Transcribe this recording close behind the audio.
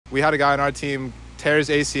we had a guy on our team tear his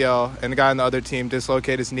ACL and a guy on the other team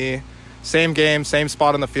dislocate his knee. Same game, same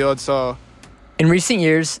spot on the field, so... In recent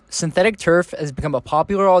years, synthetic turf has become a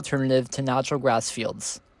popular alternative to natural grass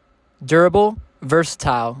fields. Durable,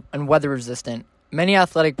 versatile, and weather-resistant, many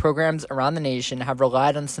athletic programs around the nation have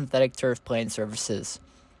relied on synthetic turf playing surfaces.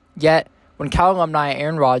 Yet, when Cal alumni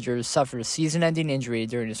Aaron Rodgers suffered a season-ending injury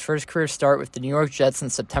during his first career start with the New York Jets on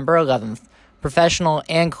September 11th, professional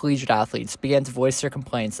and collegiate athletes began to voice their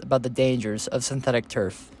complaints about the dangers of synthetic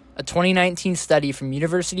turf. A 2019 study from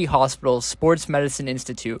University Hospital's Sports Medicine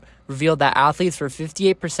Institute revealed that athletes were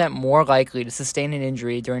 58% more likely to sustain an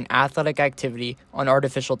injury during athletic activity on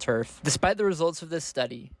artificial turf. Despite the results of this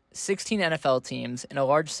study, 16 NFL teams and a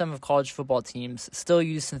large sum of college football teams still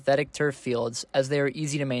use synthetic turf fields as they are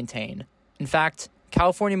easy to maintain. In fact,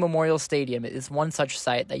 California Memorial Stadium is one such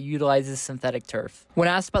site that utilizes synthetic turf. When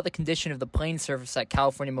asked about the condition of the playing surface at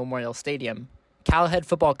California Memorial Stadium, Cal head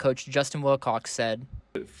football coach Justin Wilcox said,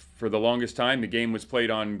 "For the longest time, the game was played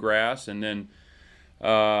on grass, and then,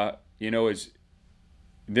 then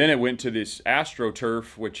it went to this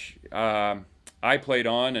AstroTurf, which I played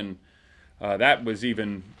on, and that was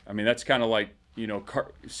even, that's kind of like,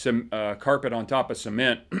 carpet on top of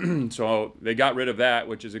cement. So they got rid of that,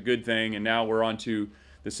 which is a good thing, and now we're on to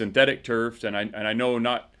the synthetic turfs, and I know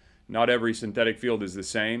not every synthetic field is the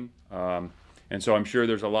same, and so I'm sure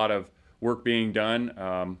there's a lot of work being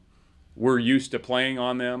done. We're used to playing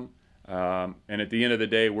on them, and at the end of the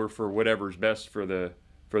day, we're for whatever's best for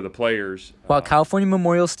the players. While California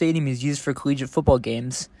Memorial Stadium is used for collegiate football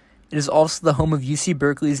games, it is also the home of UC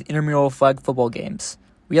Berkeley's intramural flag football games.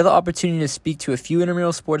 We had the opportunity to speak to a few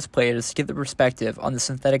intramural sports players to get their perspective on the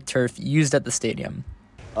synthetic turf used at the stadium.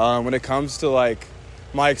 When it comes to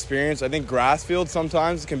my experience, I think grass fields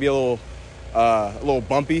sometimes can be a little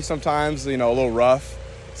bumpy sometimes, a little rough.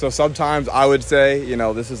 So sometimes I would say,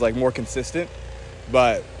 this is more consistent,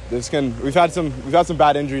 but we've had some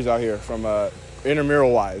bad injuries out here from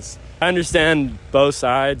intramural wise. I understand both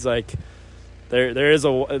sides. There is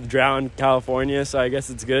a drought in California, so I guess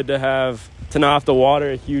it's good to not have to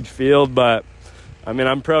water a huge field, but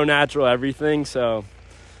I'm pro natural everything, so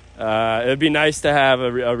it'd be nice to have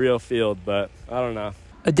a real field, but I don't know.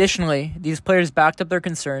 Additionally, these players backed up their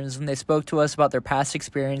concerns when they spoke to us about their past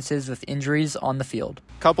experiences with injuries on the field.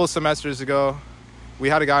 A couple semesters ago, we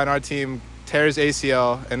had a guy on our team tear his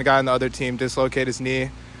ACL and a guy on the other team dislocate his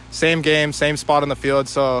knee. Same game, same spot on the field,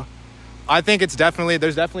 so I think there's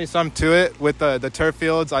definitely some to it with the turf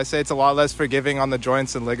fields. I say it's a lot less forgiving on the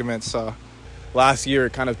joints and ligaments, so. Last year,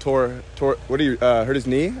 it kind of hurt his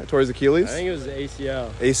knee? Tore his Achilles? I think it was ACL.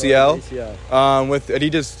 ACL?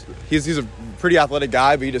 He's a pretty athletic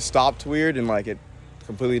guy, but he just stopped weird and it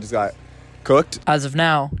completely just got cooked. As of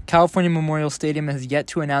now, California Memorial Stadium has yet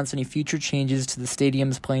to announce any future changes to the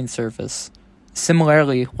stadium's playing surface.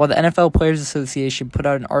 Similarly, while the NFL Players Association put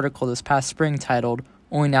out an article this past spring titled,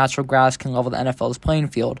 "Only Natural Grass Can Level the NFL's Playing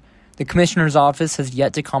Field," the Commissioner's Office has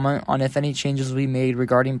yet to comment on if any changes will be made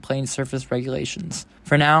regarding playing surface regulations.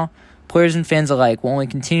 For now, players and fans alike will only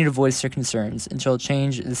continue to voice their concerns until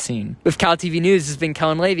change is seen. With CalTV News, this has been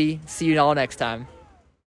Kellen Leavey. See you all next time.